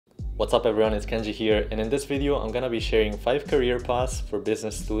What's up everyone, it's Kenji here, and in this video I'm gonna be sharing 5 career paths for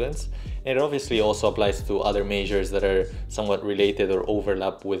business students. And it obviously also applies to other majors that are somewhat related or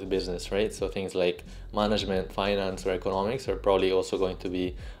overlap with business, right? So things like management, finance, or economics are probably also going to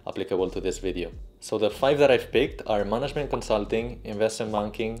be applicable to this video. So the 5 that I've picked are management consulting, investment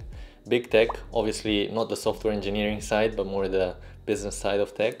banking, big tech, obviously not the software engineering side, but more the business side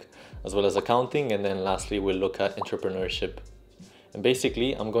of tech, as well as accounting, and then lastly we'll look at entrepreneurship. And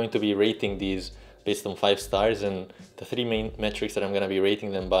basically, I'm going to be rating these based on 5 stars, and the 3 main metrics that I'm going to be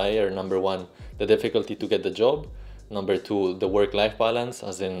rating them by are: number 1, the difficulty to get the job; number 2, the work-life balance,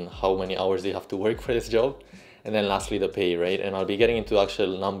 as in how many hours they have to work for this job; and then lastly, the pay, right? And I'll be getting into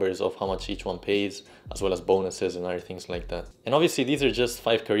actual numbers of how much each one pays, as well as bonuses and other things like that. And obviously, these are just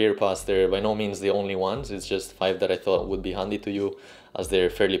 5 career paths. They're by no means the only ones. It's just 5 that I thought would be handy to you, as they're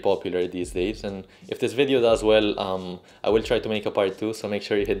fairly popular these days. And if this video does well, I will try to make a part 2, so make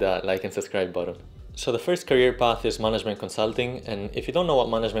sure you hit that like and subscribe button. So the first career path is management consulting, and if you don't know what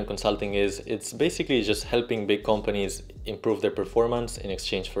management consulting is, it's basically just helping big companies improve their performance in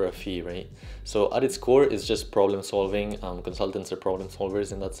exchange for a fee, right? So at its core, it's just problem solving. Consultants are problem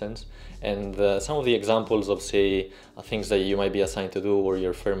solvers in that sense. And some of the examples of, say, things that you might be assigned to do or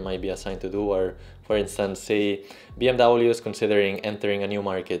your firm might be assigned to do are, for instance, say BMW is considering entering a new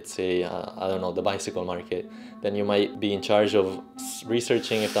market, say, I don't know, the bicycle market. Then you might be in charge of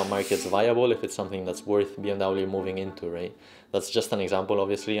researching if that market's viable, if it's something that's worth BMW moving into, right? That's just an example,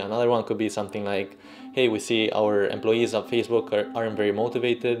 obviously. Another one could be something like, hey, we see our employees at Facebook aren't very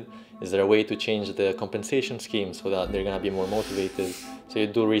motivated. Is there a way to change the compensation scheme so that they're gonna be more motivated? So you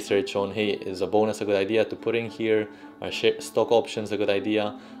do research on, hey, is a bonus a good idea to put in here? Are stock options a good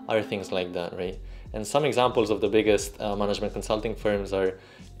idea? Other things like that, right? And some examples of the biggest management consulting firms are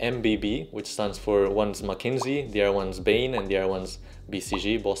MBB, which stands for, one's McKinsey, the other one's Bain, and the other one's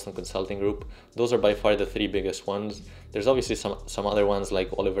BCG, Boston Consulting Group. Those are by far the 3 biggest ones. There's obviously some other ones like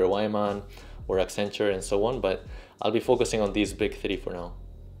Oliver Wyman or Accenture and so on, but I'll be focusing on these big 3 for now.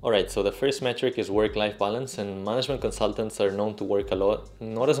 Alright, so the first metric is work-life balance, and management consultants are known to work a lot.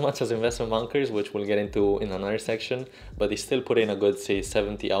 Not as much as investment bankers, which we'll get into in another section, but they still put in a good, say,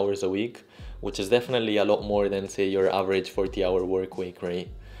 70 hours a week, which is definitely a lot more than, say, your average 40-hour work week, right?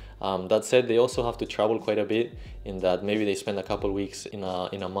 That said, they also have to travel quite a bit, in that maybe they spend a couple weeks in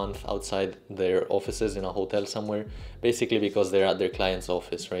a month outside their offices in a hotel somewhere, basically because they're at their client's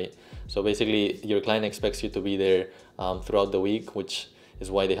office, right? So basically, your client expects you to be there throughout the week, which is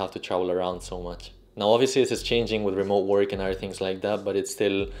why they have to travel around so much. Now, obviously, this is changing with remote work and other things like that, but it's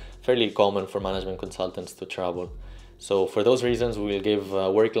still fairly common for management consultants to travel. So for those reasons, we will give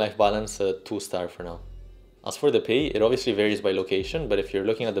work-life balance a 2-star for now. As for the pay, it obviously varies by location, but if you're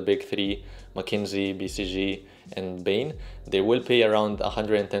looking at the big 3, McKinsey, BCG, and Bain, they will pay around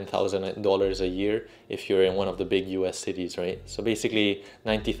 $110,000 a year if you're in one of the big US cities, right? So basically,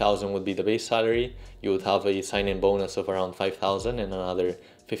 $90,000 would be the base salary. You would have a sign-in bonus of around $5,000 and another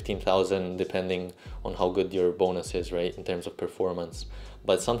 $15,000 depending on how good your bonus is, right, in terms of performance.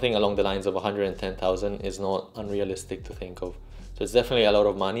 But something along the lines of $110,000 is not unrealistic to think of. So it's definitely a lot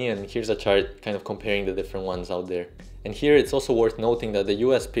of money, and here's a chart kind of comparing the different ones out there. And here it's also worth noting that the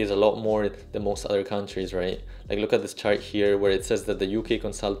US pays a lot more than most other countries, right? Like, look at this chart here where it says that the UK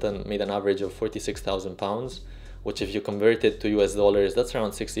consultant made an average of £46,000, which if you convert it to US dollars, that's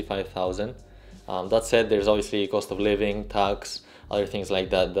around 65,000. That said, there's obviously cost of living, tax, other things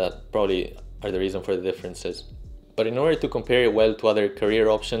like that that probably are the reason for the differences. But in order to compare it well to other career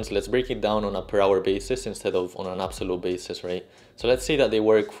options, let's break it down on a per hour basis instead of on an absolute basis, right? So let's say that they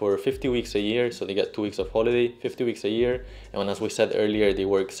work for 50 weeks a year, so they get 2 weeks of holiday, 50 weeks a year, and when, as we said earlier, they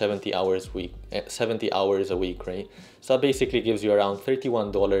work 70 hours a week, right? So that basically gives you around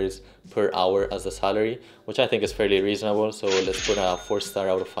 $31 per hour as a salary, which I think is fairly reasonable, so let's put a 4-star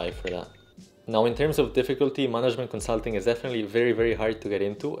out of 5 for that. Now, in terms of difficulty, management consulting is definitely very, very hard to get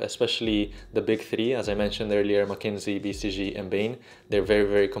into, especially the big 3, as I mentioned earlier, McKinsey, BCG, and Bain. They're very,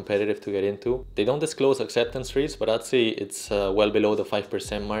 very competitive to get into. They don't disclose acceptance rates, but I'd say it's well below the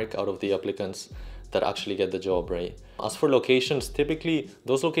 5% mark out of the applicants that actually get the job, right? As for locations, typically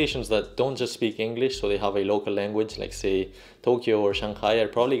those locations that don't just speak English, so they have a local language, like say Tokyo or Shanghai, are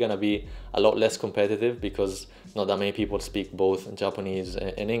probably gonna be a lot less competitive because not that many people speak both Japanese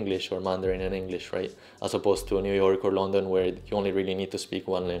and English, or Mandarin and English, right? As opposed to New York or London, where you only really need to speak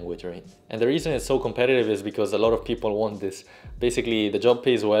one language, right? And the reason it's so competitive is because a lot of people want this. Basically, the job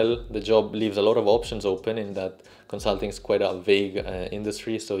pays well, the job leaves a lot of options open, in that consulting is quite a vague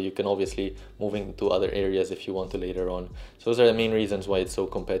industry, so you can obviously move into other areas if you want to later on. So those are the main reasons why it's so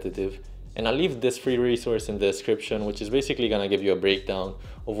competitive. And I'll leave this free resource in the description, which is basically gonna give you a breakdown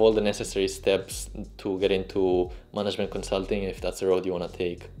of all the necessary steps to get into management consulting if that's the road you wanna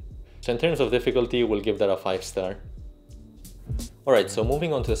take. So in terms of difficulty, we'll give that a 5-star. Alright, so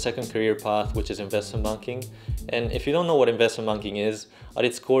moving on to the second career path, which is investment banking. And if you don't know what investment banking is, at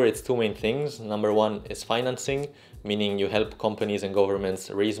its core, it's two main things. Number one is financing, meaning you help companies and governments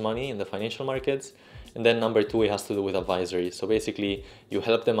raise money in the financial markets. And then number two, it has to do with advisory. So basically, you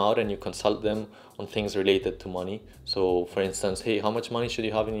help them out and you consult them on things related to money. So for instance, hey, how much money should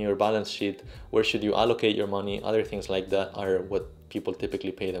you have in your balance sheet? Where should you allocate your money? Other things like that are what people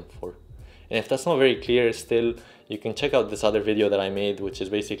typically pay them for. And if that's not very clear still, you can check out this other video that I made, which is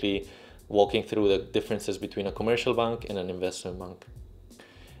basically walking through the differences between a commercial bank and an investment bank.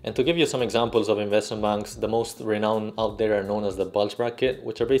 And to give you some examples of investment banks, the most renowned out there are known as the bulge bracket,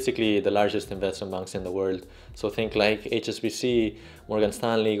 which are basically the largest investment banks in the world. So think like HSBC, Morgan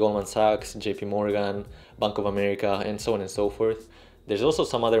Stanley, Goldman Sachs, JP Morgan, Bank of America, and so on and so forth. There's also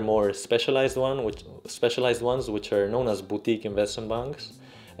some other more specialized ones, which are known as boutique investment banks.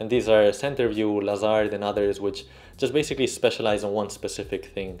 And these are Centerview, Lazard, and others, which just basically specialize on one specific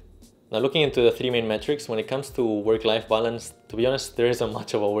thing. Now, looking into the three main metrics, when it comes to work-life balance, to be honest, there isn't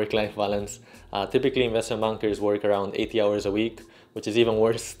much of a work-life balance. Typically, investment bankers work around 80 hours a week, which is even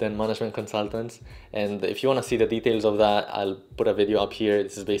worse than management consultants. And if you want to see the details of that, I'll put a video up here.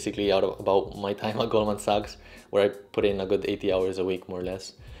 This is basically about my time at Goldman Sachs, where I put in a good 80 hours a week, more or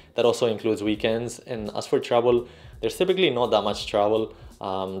less. That also includes weekends. And as for travel, there's typically not that much travel.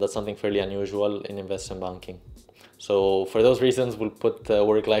 That's something fairly unusual in investment banking. So for those reasons, we'll put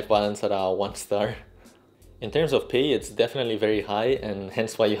work-life balance at a 1-star. In terms of pay, it's definitely very high, and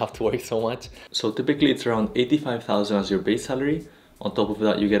hence why you have to work so much. So typically it's around 85,000 as your base salary. On top of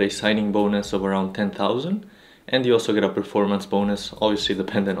that, you get a signing bonus of around 10,000, and you also get a performance bonus, obviously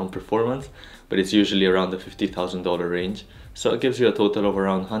dependent on performance, but it's usually around the $50,000 range. So it gives you a total of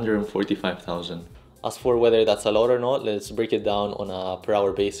around 145,000. As for whether that's a lot or not, let's break it down on a per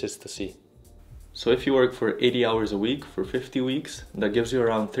hour basis to see. So if you work for 80 hours a week for 50 weeks, that gives you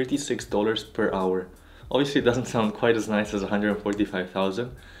around $36 per hour. Obviously it doesn't sound quite as nice as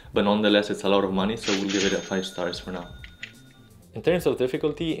 145,000, but nonetheless it's a lot of money, so we'll give it a 5 stars for now. In terms of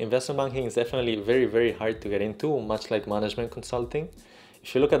difficulty, investment banking is definitely very, very hard to get into, much like management consulting.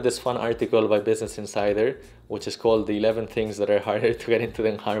 If you look at this fun article by Business Insider, which is called the 11 things that are harder to get into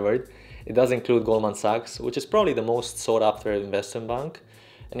than Harvard, it does include Goldman Sachs, which is probably the most sought after investment bank,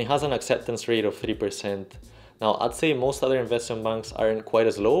 and it has an acceptance rate of 3%. Now, I'd say most other investment banks aren't quite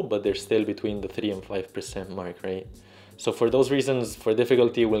as low, but they're still between the 3 and 5% mark, right? So for those reasons, for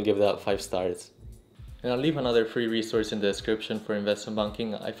difficulty, we'll give that 5 stars. And I'll leave another free resource in the description for investment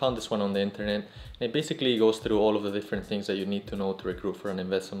banking. I found this one on the internet, and it basically goes through all of the different things that you need to know to recruit for an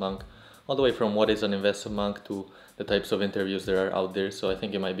investment bank, all the way from what is an investment bank to the types of interviews there are out there. So I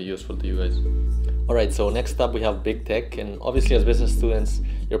think it might be useful to you guys. Alright, so next up we have big tech, and obviously as business students,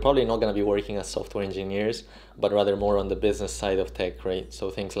 you're probably not going to be working as software engineers, but rather more on the business side of tech, right? So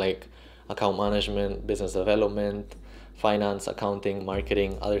things like account management, business development, finance, accounting,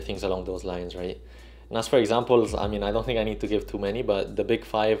 marketing, other things along those lines, right? And as for examples, I mean, I don't think I need to give too many, but the big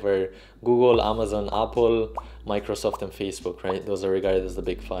 5 are Google, Amazon, Apple, Microsoft, and Facebook, right? Those are regarded as the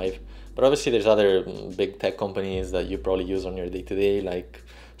big 5. But obviously there's other big tech companies that you probably use on your day-to-day, like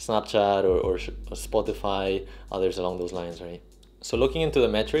Snapchat or Spotify, others along those lines, right? So looking into the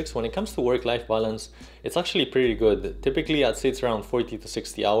metrics, when it comes to work-life balance, it's actually pretty good. Typically, I'd say it's around 40 to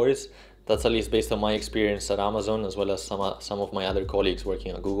 60 hours. That's at least based on my experience at Amazon, as well as some of my other colleagues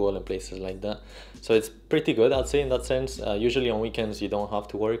working at Google and places like that. So it's pretty good, I'd say, in that sense. Usually on weekends, you don't have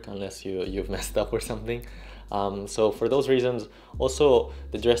to work unless you've messed up or something. So for those reasons, also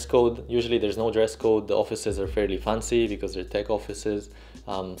the dress code, usually there's no dress code. The offices are fairly fancy because they're tech offices.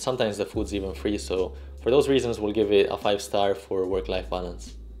 Sometimes the food's even free. So for those reasons, we'll give it a 5-star for work-life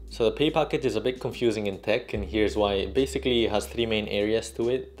balance. So the pay package is a bit confusing in tech, and here's why. Basically, it has 3 main areas to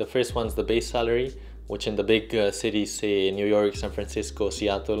it. The first one's the base salary, which in the big cities, say New York, San Francisco,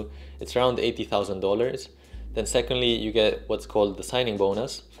 Seattle, it's around $80,000. Then secondly, you get what's called the signing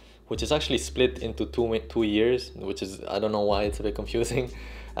bonus, which is actually split into two years, which is, I don't know why it's a bit confusing.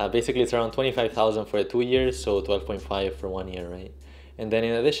 Basically, it's around 25,000 for 2 years, so 12.5 for 1 year, right? And then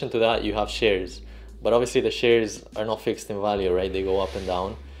in addition to that, you have shares. But obviously the shares are not fixed in value, right? They go up and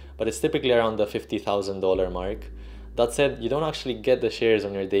down. But it's typically around the $50,000 mark. That said, you don't actually get the shares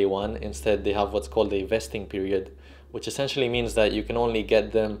on your day one. Instead, they have what's called a vesting period, which essentially means that you can only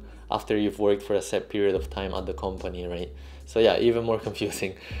get them after you've worked for a set period of time at the company, right? So yeah, even more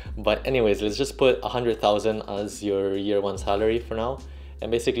confusing. But anyways, let's just put 100,000 as your year 1 salary for now. And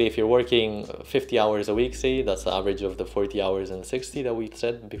basically, if you're working 50 hours a week, say, that's the average of the 40 hours and 60 that we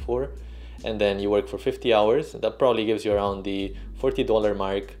said before, and then you work for 50 hours, that probably gives you around the $40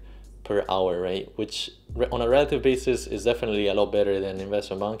 mark per hour, right? Which on a relative basis is definitely a lot better than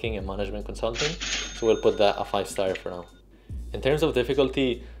investment banking and management consulting. So we'll put that a 5-star for now. In terms of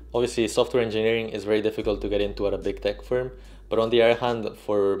difficulty, obviously software engineering is very difficult to get into at a big tech firm. But on the other hand,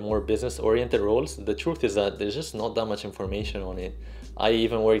 for more business-oriented roles, the truth is that there's just not that much information on it. I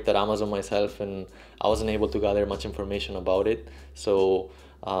even worked at Amazon myself and I wasn't able to gather much information about it. So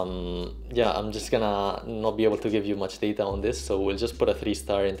yeah, I'm just gonna not be able to give you much data on this. So we'll just put a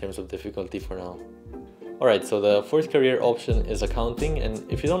 3-star in terms of difficulty for now. Alright, so the fourth career option is accounting, and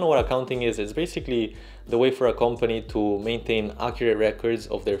if you don't know what accounting is, it's basically the way for a company to maintain accurate records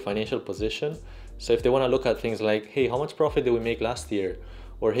of their financial position. So if they want to look at things like, hey, how much profit did we make last year?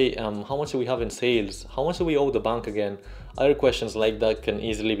 Or hey, how much do we have in sales? How much do we owe the bank again? Other questions like that can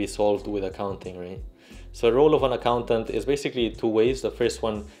easily be solved with accounting, right? So the role of an accountant is basically 2 ways. The first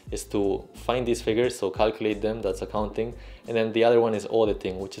one is to find these figures, so calculate them, that's accounting. And then the other one is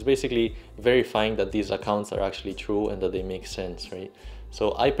auditing, which is basically verifying that these accounts are actually true and that they make sense, right?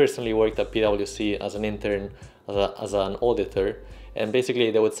 So I personally worked at PwC as an intern, as an auditor. And basically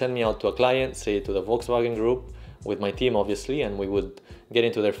they would send me out to a client, say to the Volkswagen Group, with my team obviously, and we would get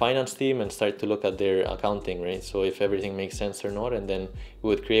into their finance team and start to look at their accounting, right? So if everything makes sense or not, and then we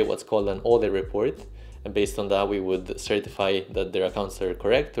would create what's called an audit report. And based on that, we would certify that their accounts are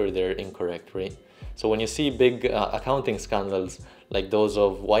correct or they're incorrect, right? So when you see big accounting scandals like those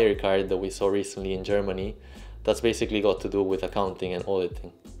of Wirecard that we saw recently in Germany, that's basically got to do with accounting and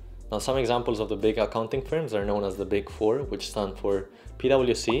auditing. Now, some examples of the big accounting firms are known as the Big Four, which stand for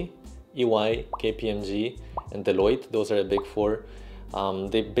PwC, EY, KPMG, and Deloitte. Those are the Big Four.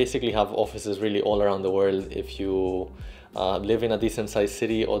 They basically have offices really all around the world. If you live in a decent sized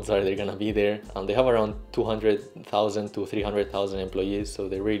city, odds are they're gonna be there. They have around 200,000 to 300,000 employees, so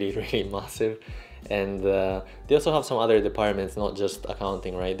they're really, really massive. And they also have some other departments, not just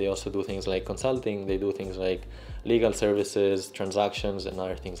accounting, right? They also do things like consulting, they do things like legal services, transactions, and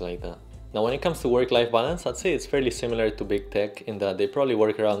other things like that. Now, when it comes to work-life balance, I'd say it's fairly similar to big tech in that they probably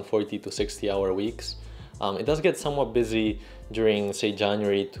work around 40 to 60-hour weeks. It does get somewhat busy during, say,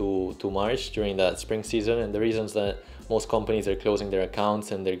 January to March, during that spring season, and the reasons that most companies are closing their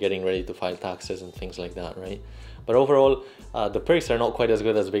accounts and they're getting ready to file taxes and things like that, right? But overall, the perks are not quite as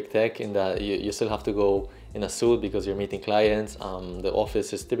good as big tech in that you still have to go in a suit because you're meeting clients. The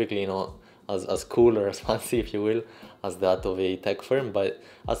office is typically not as cool or as fancy, if you will, as that of a tech firm, but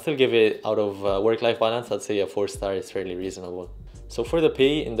I'd still give it, out of work-life balance, I'd say a 4-star is fairly reasonable. So for the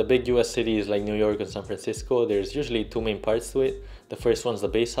pay, in the big US cities like New York and San Francisco, there's usually 2 main parts to it. The first one's the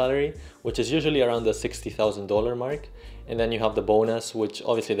base salary, which is usually around the $60,000 mark. And then you have the bonus, which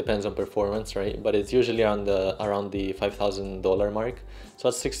obviously depends on performance, right? But it's usually around the $5,000 mark. So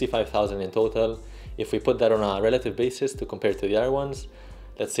that's $65,000 in total. If we put that on a relative basis to compare to the other ones,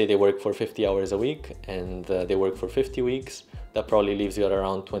 let's say they work for 50 hours a week and they work for 50 weeks, that probably leaves you at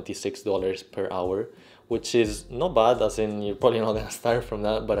around $26 per hour, which is not bad, as in you're probably not gonna start from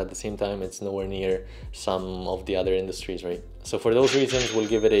that, but at the same time, it's nowhere near some of the other industries, right? So for those reasons, we'll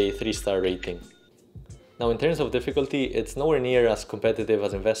give it a 3-star rating. Now, in terms of difficulty, it's nowhere near as competitive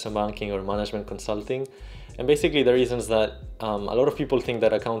as investment banking or management consulting. And basically the reasons that a lot of people think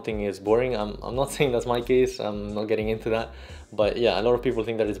that accounting is boring. I'm not saying that's my case, I'm not getting into that. But yeah, a lot of people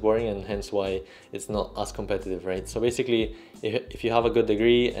think that it's boring and hence why it's not as competitive, right? So basically, if you have a good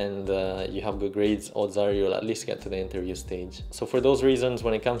degree and you have good grades, odds are you'll at least get to the interview stage. So for those reasons,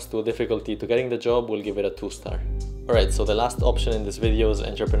 when it comes to difficulty to getting the job, we'll give it a 2-star. Alright, so the last option in this video is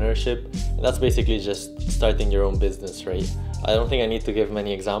entrepreneurship. And that's basically just starting your own business, right? I don't think I need to give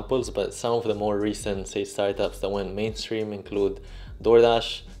many examples, but some of the more recent, say, startups that went mainstream include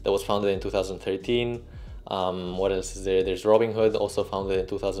DoorDash, that was founded in 2013. What else is there? There's Robinhood, also founded in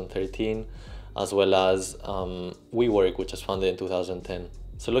 2013, as well as WeWork, which was founded in 2010.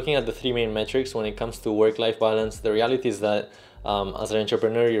 So looking at the 3 main metrics when it comes to work-life balance, the reality is that as an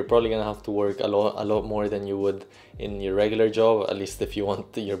entrepreneur, you're probably gonna have to work a lot more than you would in your regular job, at least if you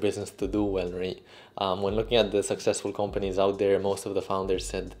want your business to do well, right? When looking at the successful companies out there, most of the founders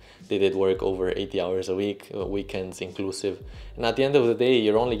said they did work over 80 hours a week, weekends inclusive. And at the end of the day,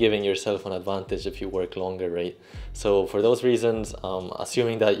 you're only giving yourself an advantage if you work longer, right? So for those reasons,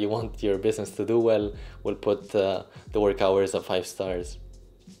 assuming that you want your business to do well, we'll put the work hours at 5 stars.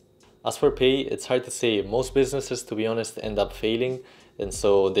 As for pay, it's hard to say. Most businesses, to be honest, end up failing, and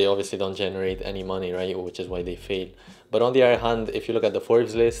so they obviously don't generate any money, right? Which is why they fail. But on the other hand, if you look at the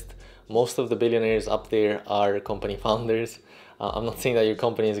Forbes list, most of the billionaires up there are company founders. I'm not saying that your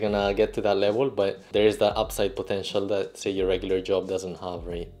company is gonna get to that level, but there is that upside potential that, say, your regular job doesn't have,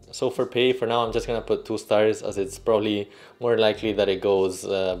 right? So for pay, for now, I'm just gonna put 2 stars, as it's probably more likely that it goes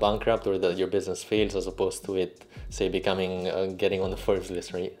bankrupt or that your business fails, as opposed to it, say, becoming getting on the Forbes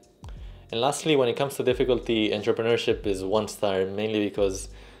list, right? And lastly, when it comes to difficulty, entrepreneurship is 1 star, mainly because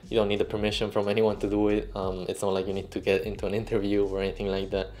you don't need the permission from anyone to do it. It's not like you need to get into an interview or anything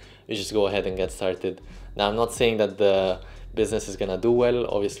like that. You just go ahead and get started. Now, I'm not saying that the business is gonna do well.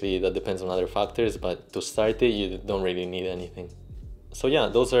 Obviously, that depends on other factors, but to start it, you don't really need anything. So yeah,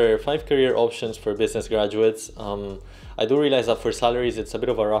 those are 5 career options for business graduates. I do realize that for salaries, it's a bit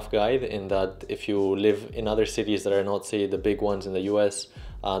of a rough guide, in that if you live in other cities that are not, say, the big ones in the US,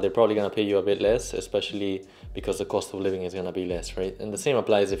 they're probably going to pay you a bit less, especially because the cost of living is going to be less, right? And the same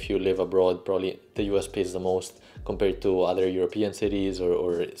applies if you live abroad. Probably the US pays the most compared to other European cities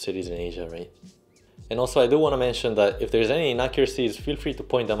or cities in Asia, right? And also, I do want to mention that if there's any inaccuracies, feel free to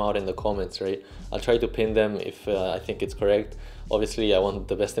point them out in the comments, right? I'll try to pin them if I think it's correct. Obviously, I want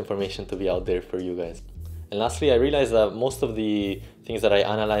the best information to be out there for you guys. And lastly, I realized that most of the things that I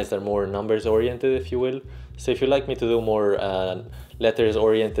analyzed are more numbers oriented, if you will. So if you'd like me to do more letters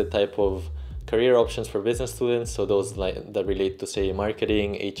oriented type of career options for business students, so those that relate to, say,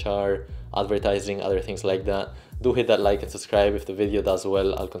 marketing, HR, advertising, other things like that, do hit that like and subscribe. If the video does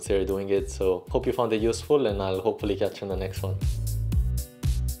well, I'll consider doing it. So hope you found it useful, and I'll hopefully catch you in the next one.